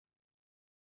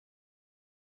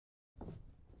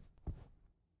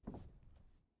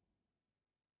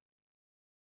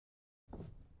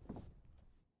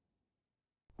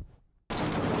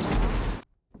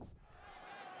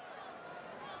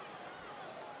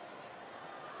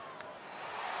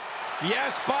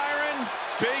Yes, Byron.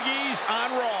 Big E's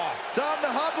on Raw. Time to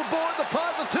hop aboard the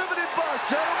positivity bus,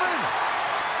 gentlemen.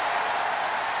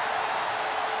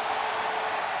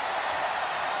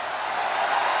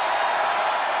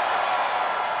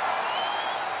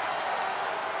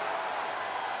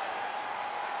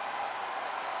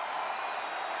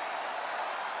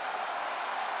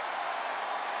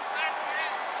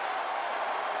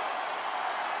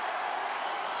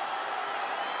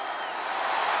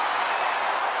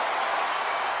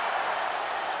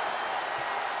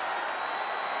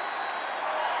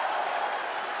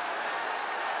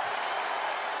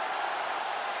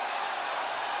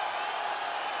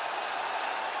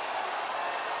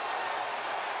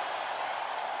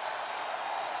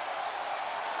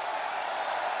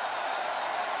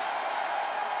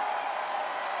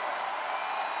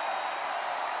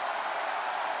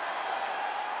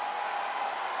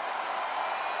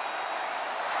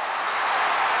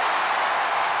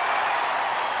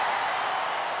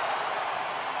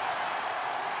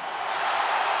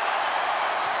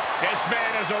 This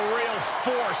man is a real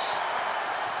force,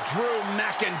 Drew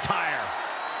McIntyre.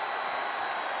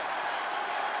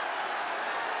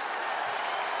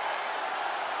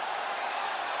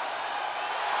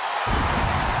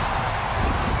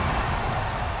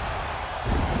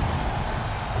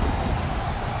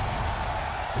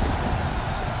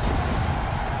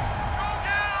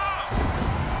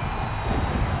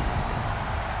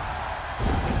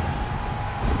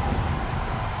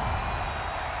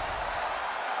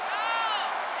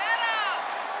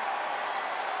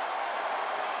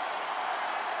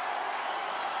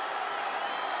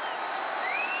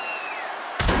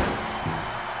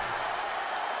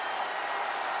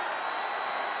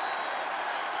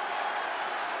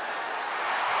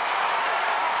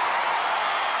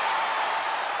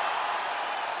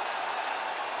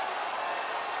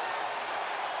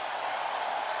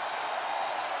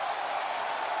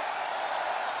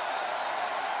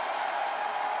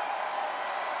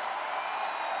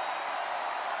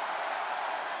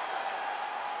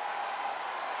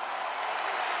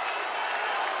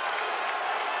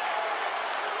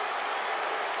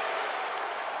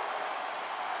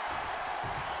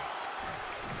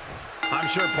 I'm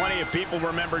sure plenty of people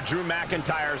remember Drew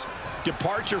McIntyre's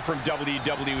departure from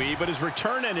WWE, but his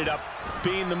return ended up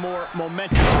being the more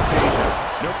momentous occasion.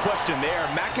 No question there.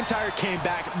 McIntyre came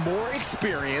back more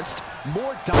experienced,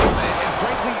 more dominant, and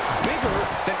frankly, bigger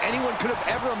than anyone could have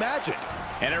ever imagined.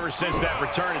 And ever since that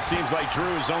return, it seems like Drew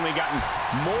has only gotten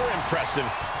more impressive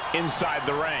inside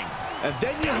the ring. And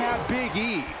then you have Big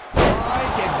E,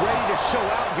 primed and ready to show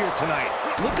out here tonight.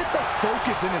 Look at the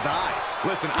focus in his eyes.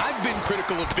 Listen, I've been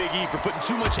critical of Big E for putting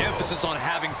too much emphasis on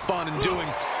having fun and doing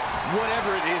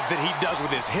whatever it is that he does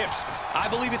with his hips. I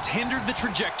believe it's hindered the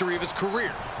trajectory of his career.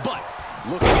 But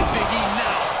looking at Big E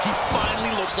now, he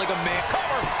finally looks like a man.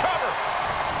 Cover!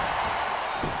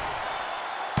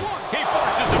 He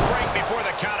forces a break before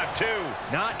the count of 2.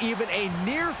 Not even a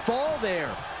near fall there.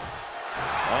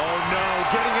 Oh no,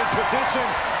 getting in position.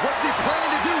 What's he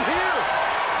planning to do here?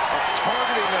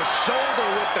 Targeting the shoulder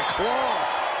with the claw.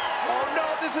 Oh no,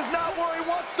 this is not where he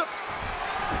wants to.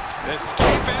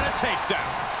 Escape and a takedown.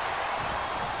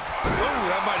 Ooh,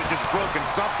 that might have just broken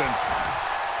something.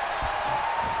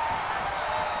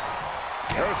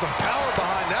 There was some power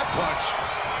behind that punch.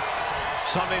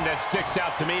 Something that sticks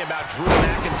out to me about Drew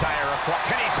McIntyre.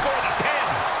 Can he score the pin?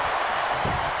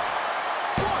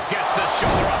 Gets the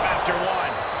shoulder up after 1.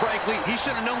 Frankly, he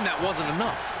should have known that wasn't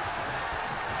enough.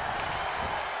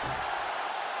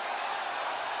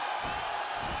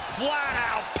 Flat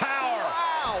out power.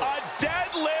 Wow. A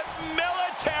deadlift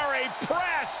military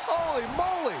press. Holy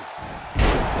moly.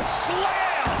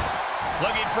 Slam.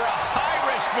 Looking for a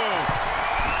high-risk move.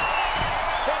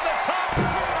 From the top.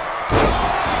 Oh,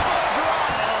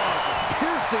 drop. Oh, it's a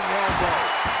piercing elbow.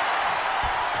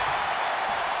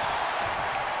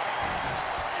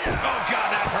 Oh, God,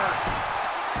 that hurt.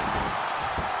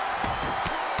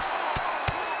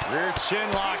 Rear chin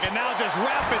lock, and now just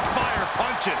rapid-fire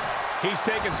punches. He's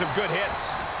taking some good hits.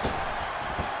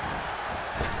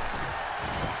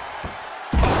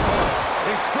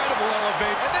 Incredible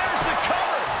elevate. And there's the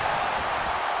cover.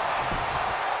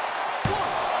 1,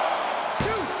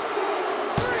 2,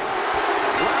 3.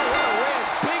 Wow, what a win.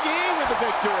 Big E with the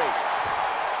victory.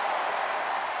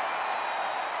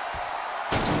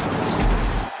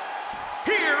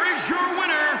 Here is your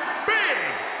winner, Big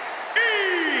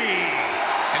E.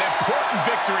 An important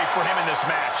victory for him in this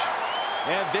match.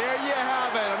 And there you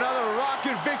have it, another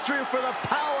rocket victory for the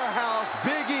powerhouse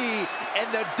Big E, and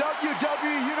the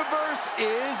WWE Universe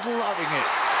is loving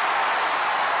it.